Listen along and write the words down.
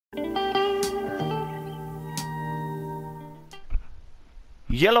Hello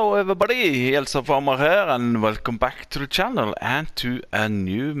everybody, Elsa Farmer here and welcome back to the channel and to a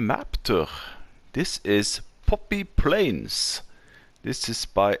new map tour. This is Poppy Plains. This is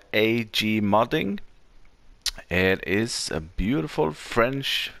by AG Modding. It is a beautiful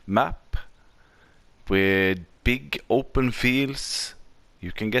French map with big open fields.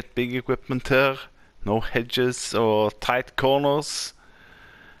 You can get big equipment here, no hedges or tight corners.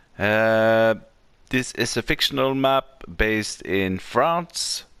 This is a fictional map based in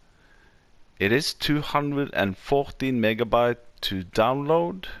France. It is 214 megabyte to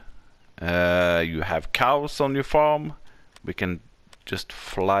download. You have cows on your farm. We can just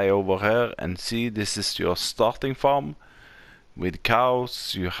fly over here and see this is your starting farm with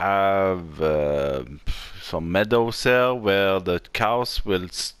cows. You have some meadows here where the cows will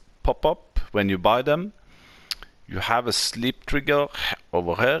pop up when you buy them. You have a sleep trigger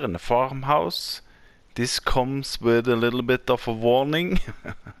over here in the farmhouse. This comes with a little bit of a warning,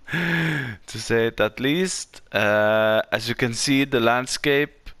 to say it at least. As you can see, the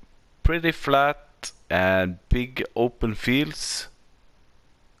landscape pretty flat and big open fields.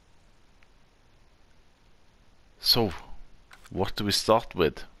 So, what do we start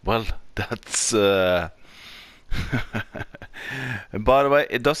with? Well, that's... By the way,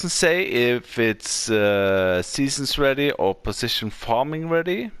 it doesn't say if it's seasons ready or precision farming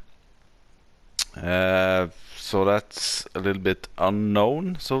ready. So that's a little bit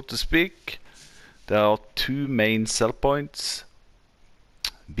unknown, so to speak. There are two main sell points.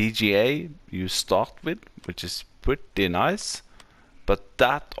 BGA you start with, which is pretty nice, but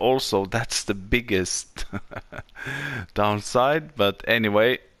that's the biggest downside. But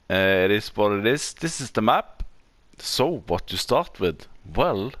anyway, it is what it is. This is the map. So what you start with?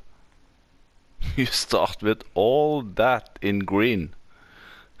 Well, you start with all that in green.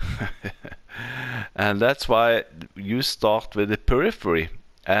 And that's why you start with the periphery,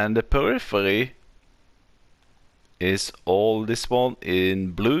 and the periphery is all this one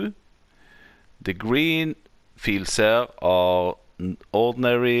in blue. The green fields here are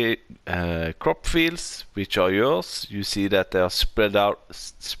ordinary crop fields, which are yours. You see that they are spread out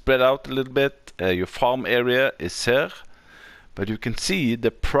a little bit. Your farm area is here, but you can see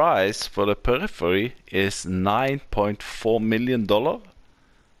the price for the periphery is $9.4 million.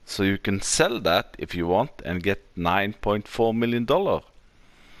 So you can sell that if you want and get $9.4 million.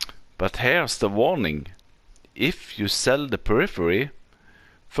 But here's the warning. If you sell the periphery,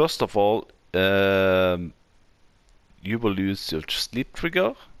 first of all, you will lose your sleep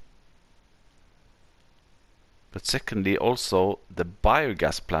trigger. But secondly, also, the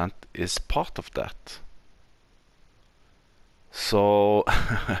biogas plant is part of that. So,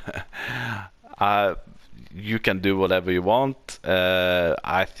 you can do whatever you want.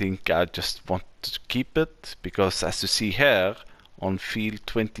 I think I just want to keep it because, as you see here on field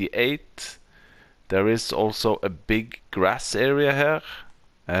 28, there is also a big grass area here,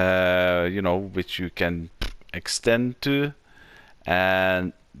 you know, which you can extend to,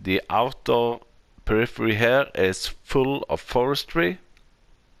 and the outer periphery here is full of forestry.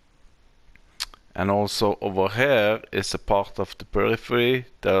 And also over here is a part of the periphery.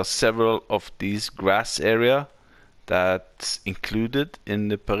 There are several of these grass area that's included in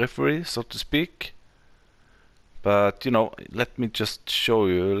the periphery, so to speak. But you know, let me just show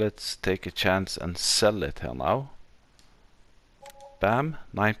you. Let's take a chance and sell it here now. Bam,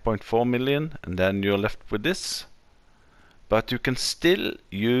 9.4 million, and then you're left with this. But you can still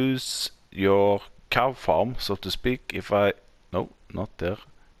use your cow farm, so to speak. If I, no, not there.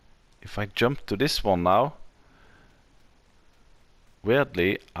 If I jump to this one now,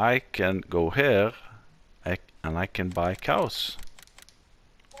 weirdly, I can go here and I can buy cows,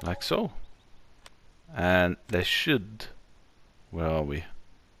 like so. And they should, where are we?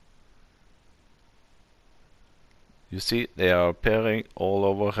 You see, they are appearing all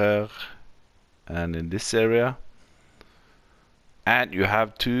over here and in this area. And you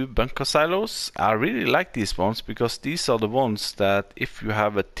have two bunker silos. I really like these ones because these are the ones that if you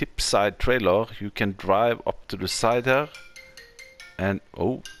have a tip side trailer, you can drive up to the side here. And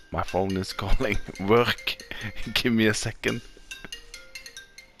oh, my phone is calling. Work. Give me a second.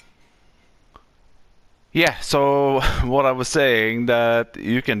 Yeah, so what I was saying, that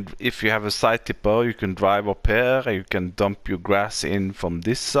you can, if you have a side tipper, you can drive up here and you can dump your grass in from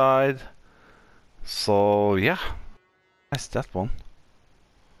this side. So yeah. That's that one.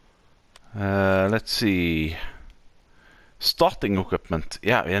 Let's see. Starting equipment.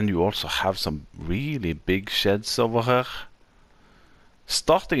 Yeah, and you also have some really big sheds over here.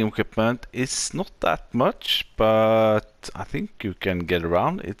 Starting equipment is not that much, but I think you can get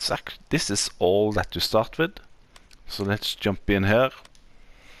around. This is all that you start with. So let's jump in here.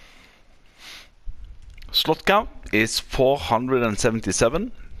 Slot count is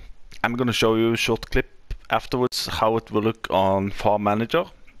 477. I'm gonna show you a short clip afterwards how it will look on Farm Manager.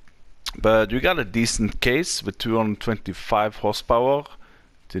 But you got a decent case with 225 horsepower,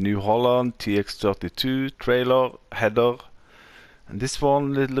 the New Holland TX32 trailer, header, and this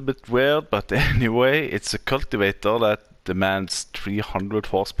one a little bit weird, but anyway, it's a cultivator that demands 300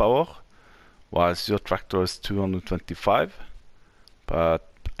 horsepower, whilst your tractor is 225, but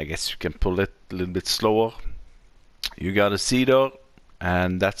I guess you can pull it a little bit slower. You got a seeder,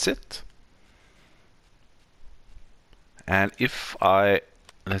 and that's it. And if I,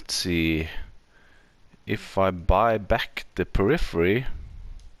 let's see, if I buy back the periphery,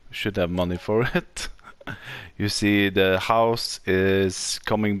 I should have money for it. You see the house is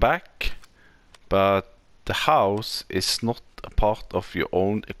coming back, but the house is not a part of your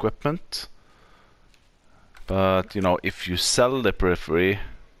own equipment. But you know, if you sell the periphery,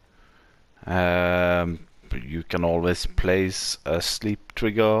 you can always place a sleep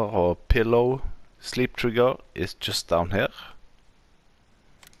trigger or pillow. Sleep trigger is just down here.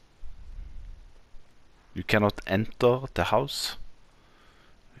 You cannot enter the house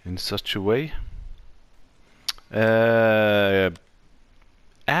in such a way. And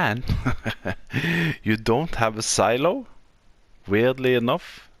you don't have a silo, weirdly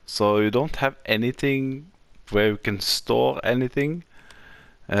enough. So you don't have anything where you can store anything.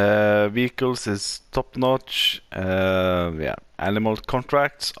 Vehicles is top notch. Yeah, animal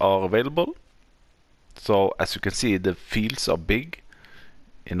contracts are available. So as you can see, the fields are big.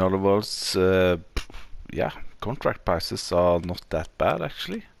 In other words, yeah, contract prices are not that bad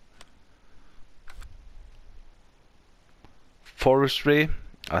actually. Forestry,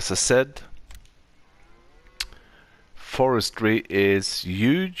 as I said, forestry is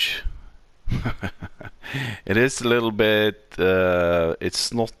huge. It is a little bit,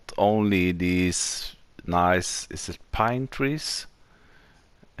 it's not only these nice, is it pine trees?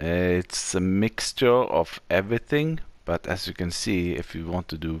 It's a mixture of everything, but as you can see, if you want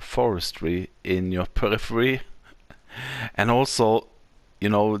to do forestry in your periphery, and also, you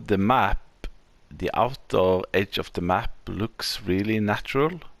know, the map, the outer edge of the map looks really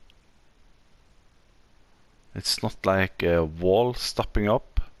natural. It's not like a wall stopping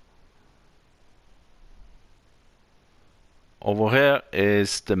up. Over here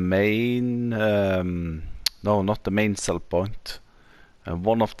is the main, no, not the main sell point.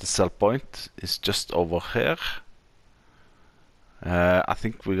 One of the sell points is just over here. I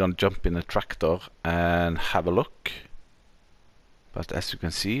think we're gonna jump in a tractor and have a look. But as you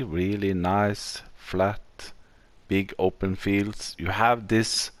can see, really nice, flat, big open fields. You have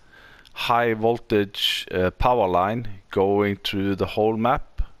this high voltage power line going through the whole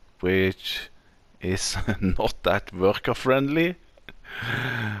map, which is not that worker friendly.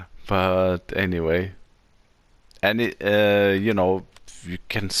 But anyway, and it, you know, you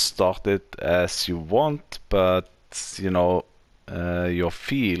can start it as you want, but you know, your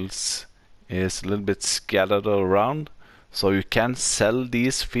fields is a little bit scattered around. So you can sell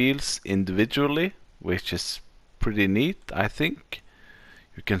these fields individually, which is pretty neat, I think.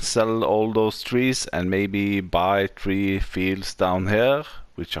 You can sell all those trees and maybe buy 3 fields down here,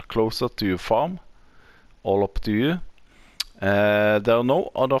 which are closer to your farm. All up to you. There are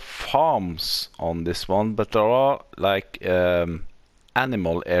no other farms on this one, but there are like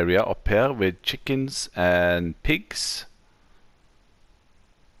animal area up here with chickens and pigs.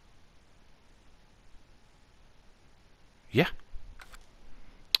 Yeah.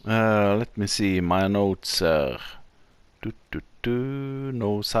 Let me see my notes.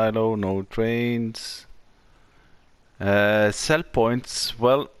 No silo, no trains. Sell points.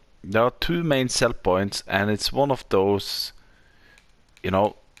 Well, there are 2 main sell points, and it's one of those. You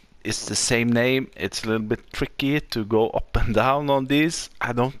know, it's the same name. It's a little bit tricky to go up and down on these.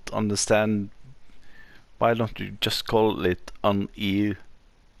 I don't understand. Why don't you just call it Uneel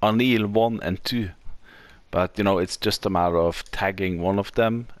 1 and 2? But you know, it's just a matter of tagging one of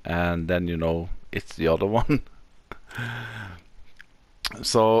them, and then you know it's the other one.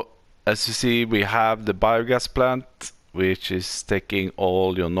 So as you see, we have the biogas plant, which is taking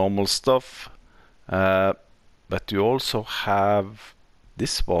all your normal stuff, but you also have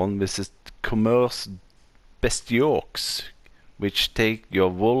this one. This is Commerce Bestioks, which take your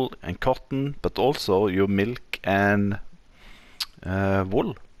wool and cotton, but also your milk and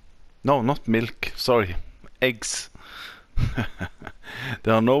wool. No, not milk, sorry, eggs.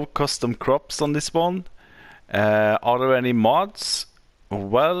 There are no custom crops on this one. Are there any mods?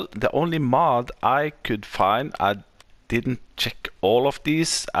 Well, the only mod I could find, I didn't check all of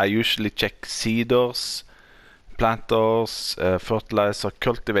these. I usually check seeders, planters, fertilizer,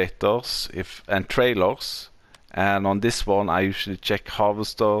 cultivators, and trailers. And on this one, I usually check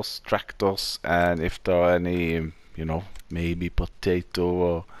harvesters, tractors, and if there are any, you know, maybe potato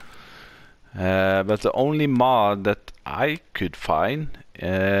or... but the only mod that I could find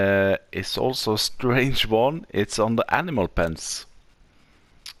is also a strange one. It's on the animal pens.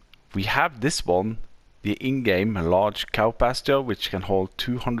 We have this one, the in-game large cow pasture, which can hold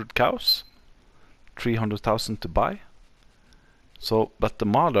 200 cows, 300,000 to buy. So, but the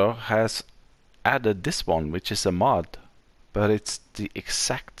modder has added this one, which is a mod, but it's the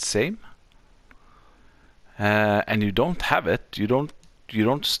exact same. And you don't have it. You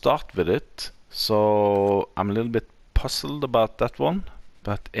don't start with it. So I'm a little bit puzzled about that one.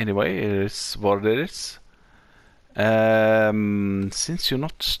 But anyway, it is what it is. Since you're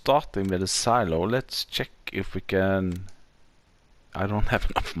not starting with a silo, let's check if we can... I don't have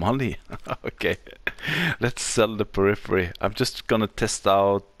enough money. Okay, let's sell the periphery. I'm just gonna test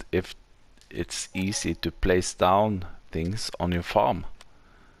out if it's easy to place down things on your farm.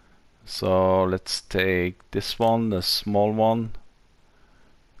 So let's take this one, the small one.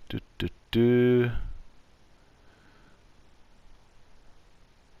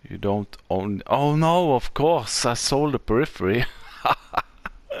 You don't own... Oh no, of course, I sold the periphery.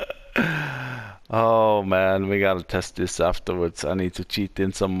 Oh man, we gotta test this afterwards. I need to cheat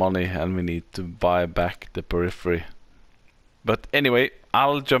in some money and we need to buy back the periphery. But anyway,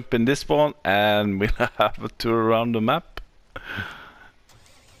 I'll jump in this one and we'll have a tour around the map.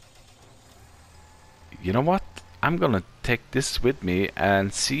 You know what? I'm gonna take this with me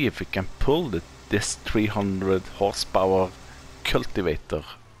and see if we can pull this 300 horsepower cultivator.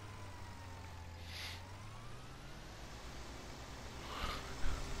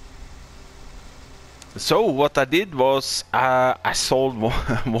 So what I did was I sold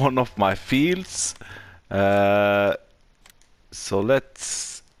one of my fields. So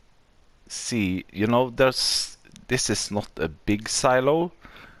let's see. You know, this is not a big silo,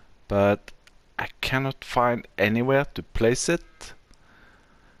 but I cannot find anywhere to place it.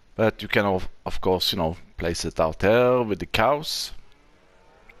 But you can of course, you know, place it out there with the cows.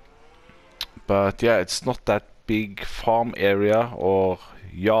 But yeah, it's not that big farm area or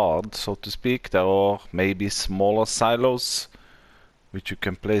yard, so to speak. There are maybe smaller silos which you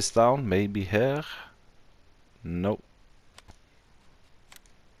can place down. Maybe here. No.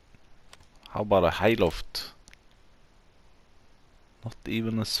 How about a hayloft? Not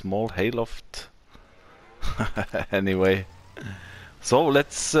even a small hayloft. Anyway, so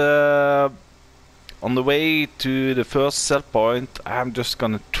let's on the way to the first sell point, I'm just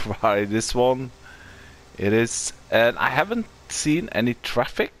gonna try this one. It is, and I haven't seen any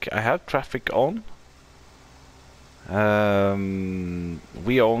traffic. I have traffic on.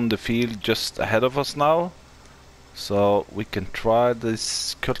 We own the field just ahead of us now, so we can try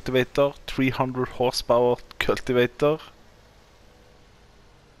this cultivator, 300 horsepower cultivator.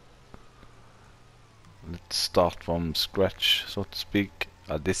 Let's start from scratch, so to speak.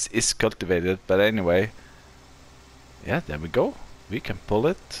 This is cultivated, but anyway. Yeah, there we go. We can pull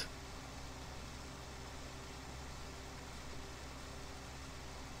it.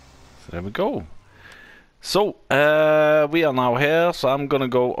 So there we go. So, we are now here, so I'm gonna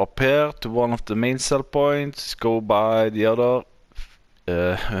go up here to one of the main sell points, go by the other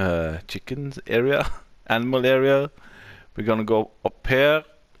chicken area, animal area. We're gonna go up here,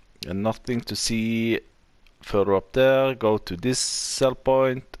 and nothing to see further up there. Go to this sell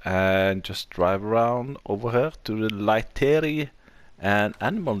point and just drive around over here to the Lighteri and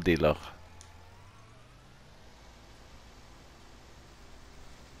animal dealer.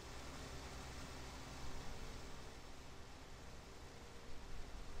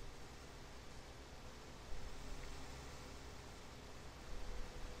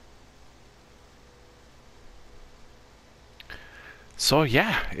 So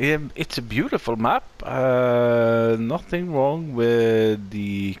yeah, it's a beautiful map. Nothing wrong with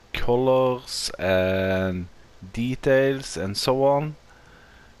the colors and details and so on.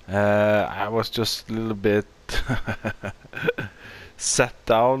 I was just a little bit set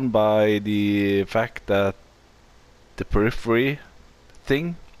down by the fact that the periphery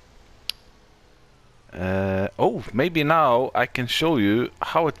thing. Oh, maybe now I can show you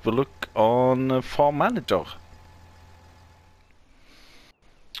how it will look on Farm Manager.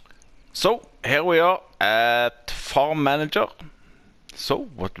 So here we are at Farm Manager. So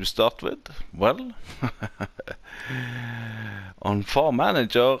what we start with? Well, on Farm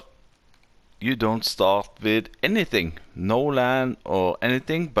Manager you don't start with anything, no land or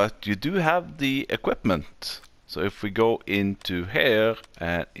anything, but you do have the equipment. So if we go into here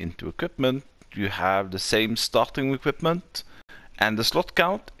and into equipment, you have the same starting equipment, and the slot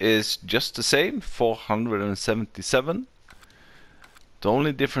count is just the same, 477. The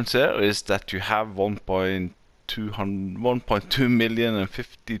only difference here is that you have 1.2 million and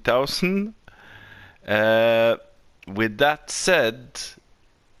 50,000. With that said,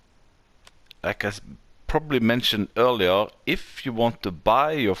 like I probably mentioned earlier, if you want to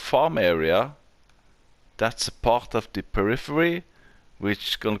buy your farm area, that's a part of the periphery,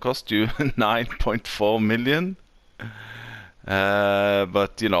 which gonna cost you 9.4 million.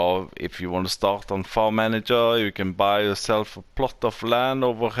 But you know, if you want to start on Farm Manager, you can buy yourself a plot of land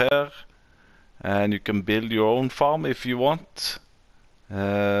over here, and you can build your own farm if you want.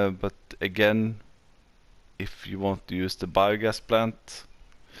 But again, if you want to use the biogas plant,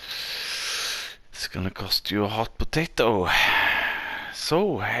 it's gonna cost you a hot potato.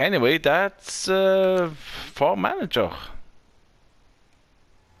 So anyway, that's Farm Manager.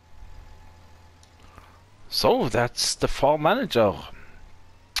 So that's the Farm Manager.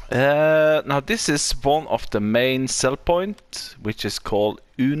 Now this is one of the main sell point, which is called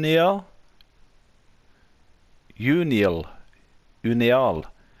Unial.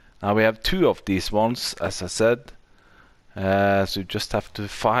 Now we have two of these ones, as I said. So you just have to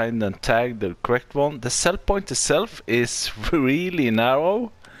find and tag the correct one. The sell point itself is really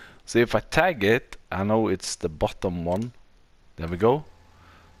narrow. So if I tag it, I know it's the bottom one. There we go.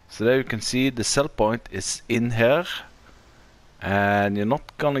 So there you can see the sell point is in here. And you're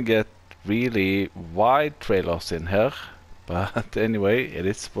not gonna get really wide trailers in here. But anyway, it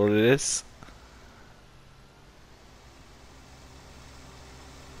is what it is.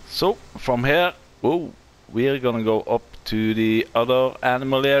 So from here, we're gonna go up to the other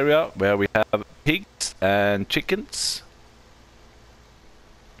animal area where we have pigs and chickens.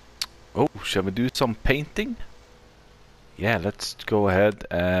 Oh, shall we do some painting? Yeah, let's go ahead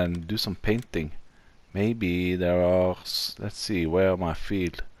and do some painting. Maybe there are, let's see, where am I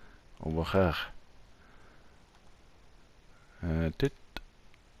field? Over here.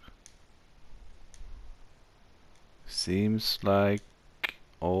 Seems like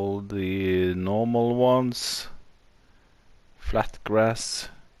all the normal ones. Flat grass,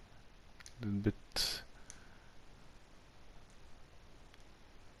 a little bit.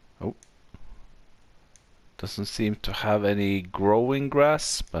 Oh, doesn't seem to have any growing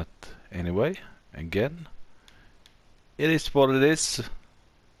grass, but anyway, again, it is what it is.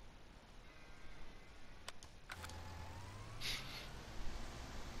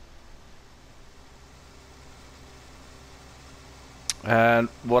 And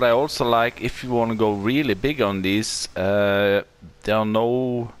what I also like, if you want to go really big on these, there are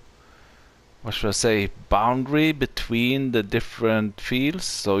no, what should I say, boundary between the different fields,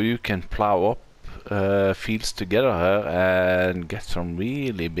 so you can plow up fields together here and get some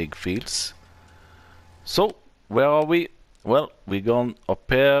really big fields. So where are we? Well, we're gone up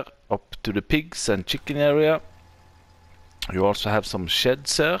here, up to the pigs and chicken area. You also have some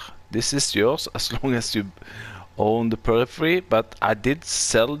sheds here. This is yours as long as you own the periphery, but I did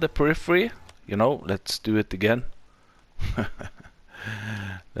sell the periphery. You know, let's do it again.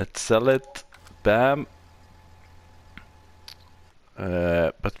 Let's sell it. Bam.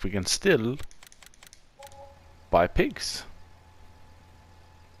 But we can still buy pigs.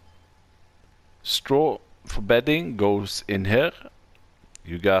 Straw for bedding goes in here.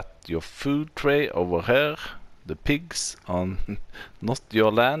 You got your food tray over here. The pigs on not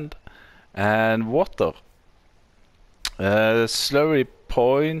your land. And water. Slurry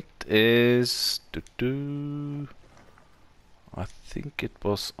point is I think it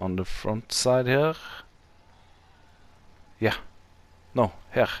was on the front side here. Yeah. No,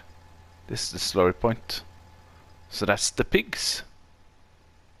 here. This is the slurry point. So that's the pigs.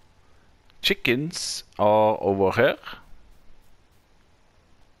 Chickens are over here.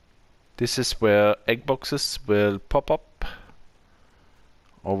 This is where egg boxes will pop up.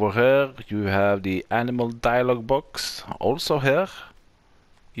 Over here you have the animal dialogue box, also here.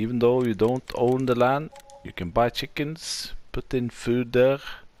 Even though you don't own the land, you can buy chickens, put in food there,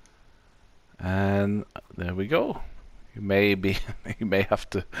 and there we go. You may have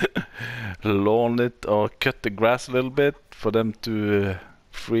to lawn it or cut the grass a little bit for them to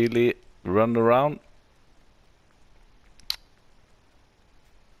freely run around.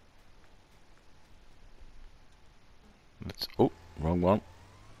 Oh, wrong one.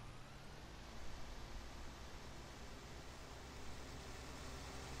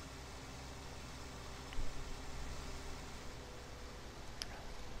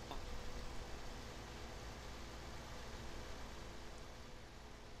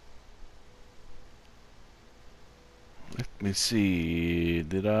 me see.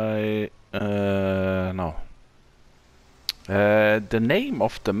 Did I? No. The name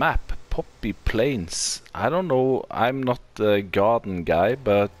of the map, Poppy Plains. I don't know. I'm not a garden guy,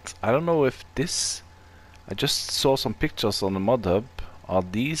 but I don't know if this. I just saw some pictures on the mod hub. Are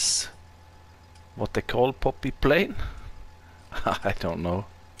these what they call Poppy Plain? I don't know.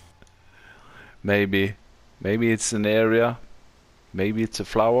 Maybe. Maybe it's an area. Maybe it's a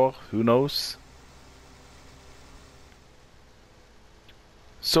flower. Who knows?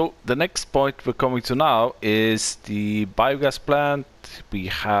 So the next point we're coming to now is the biogas plant. We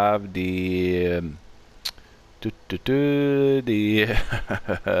have the the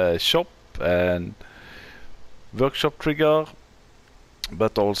shop and workshop trigger,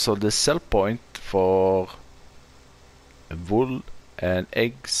 but also the sell point for wool and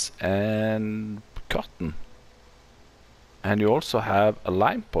eggs and cotton. And you also have a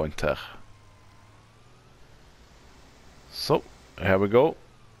line point here. So here we go.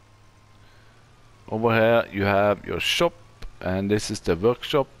 Over here you have your shop, and this is the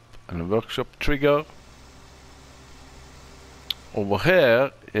workshop and the workshop trigger. Over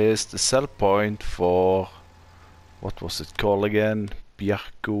here is the sell point for, what was it called again?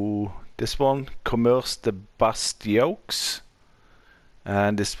 Bjarko, this one, Commerce de Bastioux.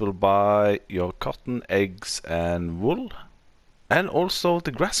 And this will buy your cotton, eggs and wool. And also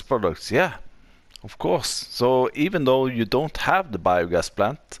the grass products, yeah, of course. So even though you don't have the biogas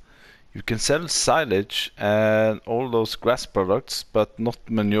plant, you can sell silage and all those grass products, but not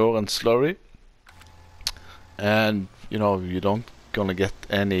manure and slurry. And you know, you don't gonna get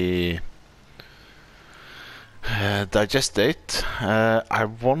any digestate. I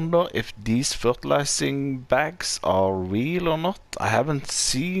wonder if these fertilizing bags are real or not. I haven't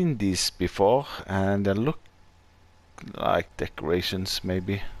seen these before, and they look like decorations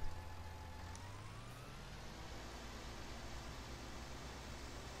maybe.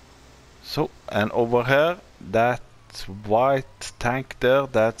 So, and over here, that white tank there,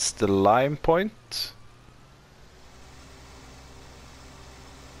 that's the lime point.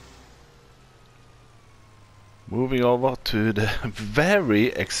 Moving over to the very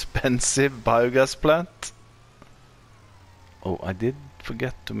expensive biogas plant. Oh, I did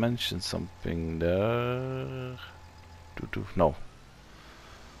forget to mention something there. No.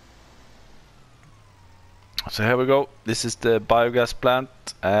 So here we go. This is the biogas plant,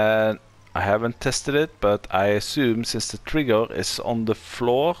 and I haven't tested it, but I assume since the trigger is on the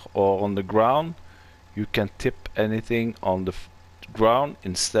floor or on the ground, you can tip anything on the ground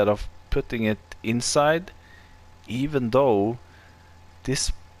instead of putting it inside, even though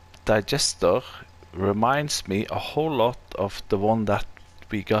this digester reminds me a whole lot of the one that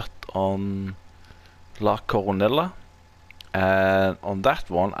we got on La Coronella, and on that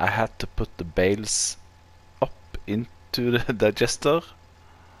one I had to put the bales up into the digester.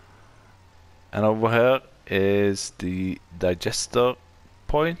 And over here is the digester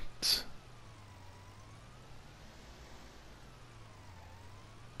point.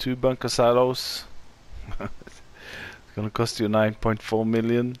 2 bunker silos. It's gonna cost you 9.4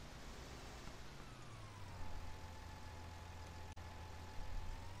 million.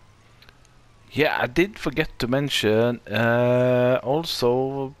 Yeah, I did forget to mention,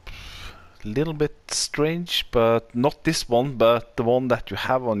 also a little bit strange, but not this one, but the one that you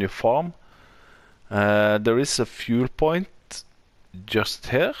have on your farm. There is a fuel point just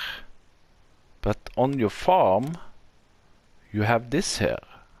here, but on your farm you have this here,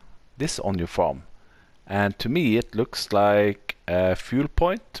 this on your farm, and to me it looks like a fuel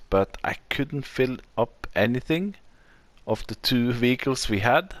point, but I couldn't fill up anything of the 2 vehicles we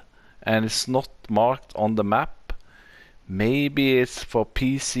had, and it's not marked on the map. Maybe it's for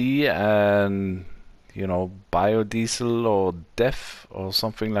PC and, you know, biodiesel or DEF or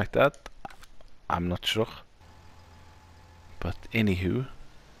something like that. I'm not sure. But anywho.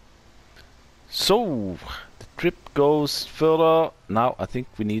 So, the trip goes further. Now I think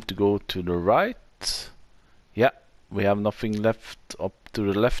we need to go to the right. Yeah, we have nothing left up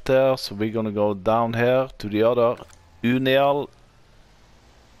to the left here, so we're gonna go down here to the other Uneal.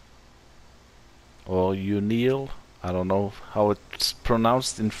 Or Uneal. I don't know how it's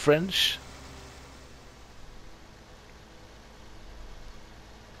pronounced in French.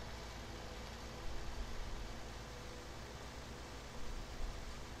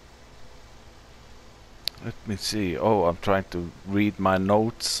 Let me see. Oh, I'm trying to read my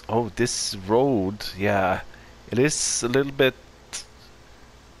notes. Oh, this road, yeah, it is a little bit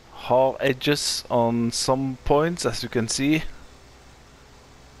hard edges on some points, as you can see.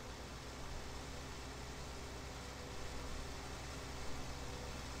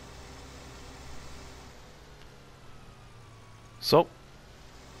 So,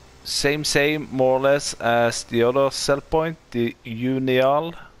 same more or less as the other cell point, the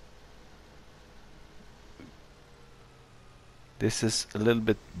unial. This is a little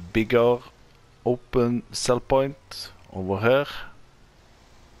bit bigger open cell point over here.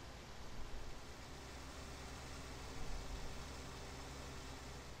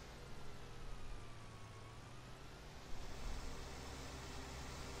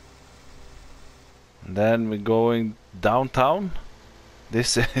 And then we're going downtown.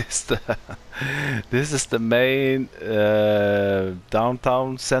 This is the this is the main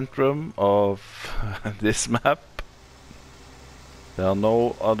downtown centrum of this map. There are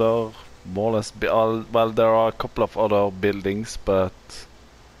no other, more or less, well, there are a couple of other buildings, but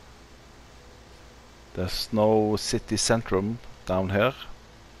there's no city centrum down here.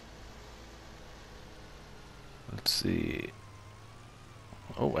 Let's see.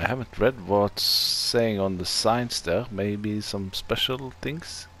 Oh, I haven't read what's saying on the signs there. Maybe some special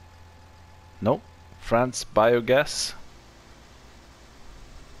things? No. France biogas.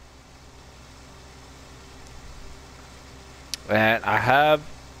 And I have,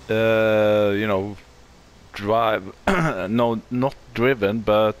 you know, no, not driven,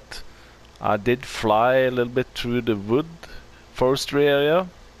 but I did fly a little bit through the wood forestry area.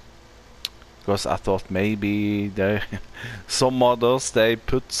 Because I thought maybe there some others they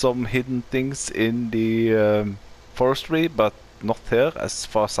put some hidden things in the forestry, but not here as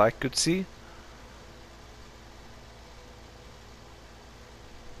far as I could see.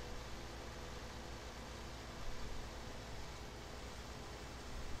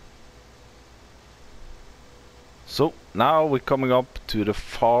 So now we're coming up to the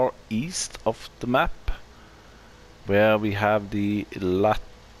far east of the map, where we have the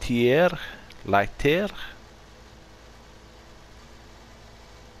Latier.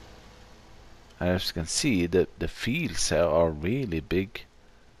 As you can see, the fields here are really big.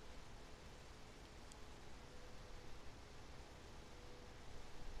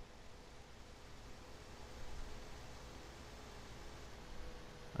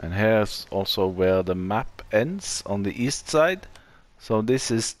 And here's also where the map ends on the east side. So this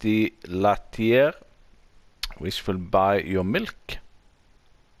is the Latier, which will buy your milk.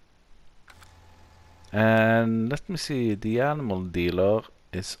 And let me see, the animal dealer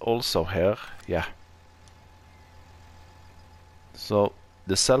is also here, yeah. So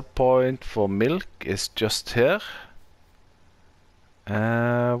the sell point for milk is just here.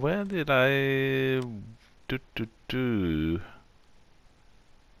 Where did I do?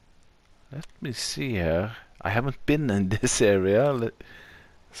 Let me see here. I haven't been in this area.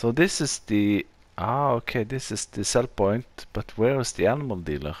 So this is the okay, this is the sell point, but where is the animal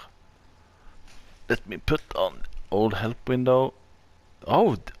dealer? Let me put on old help window.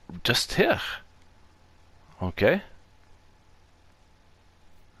 Oh, just here. Okay.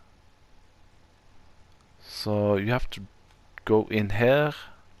 So you have to go in here.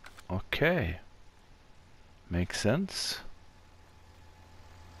 Okay. Makes sense.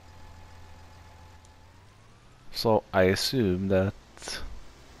 So I assume that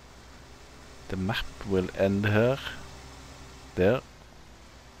the map will end here. There.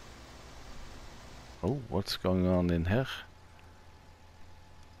 Oh, what's going on in here?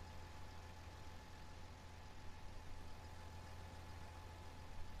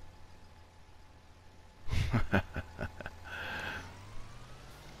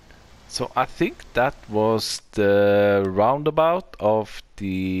 So I think that was the roundabout of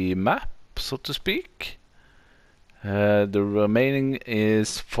the map, so to speak. The remaining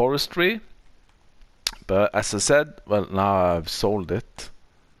is forestry. But as I said, well, now I've sold it.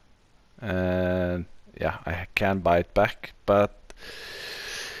 And yeah, I can buy it back. But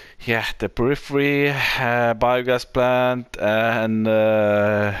yeah, the periphery, biogas plant, and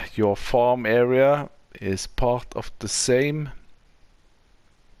your farm area is part of the same.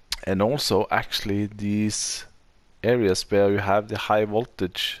 And also, actually, these areas where you have the high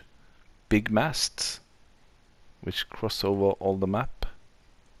voltage big masts, which cross over all the map.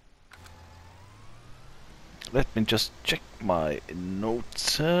 Let me just check my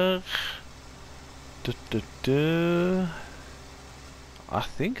notes here. I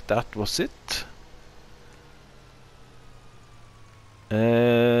think that was it.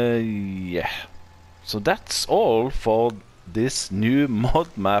 Yeah. So that's all for this new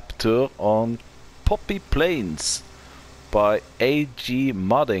mod map tour on Poppy Plains by AG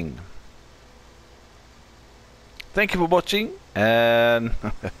Modding. Thank you for watching, and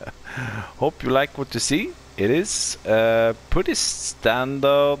hope you like what you see. It is a pretty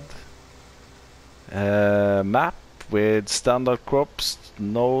standard map with standard crops,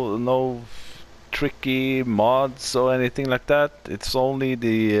 no tricky mods or anything like that. It's only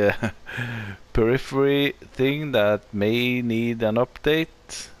the periphery thing that may need an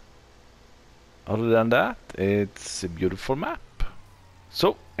update. Other than that, it's a beautiful map.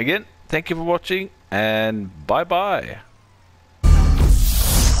 So again, thank you for watching and bye bye.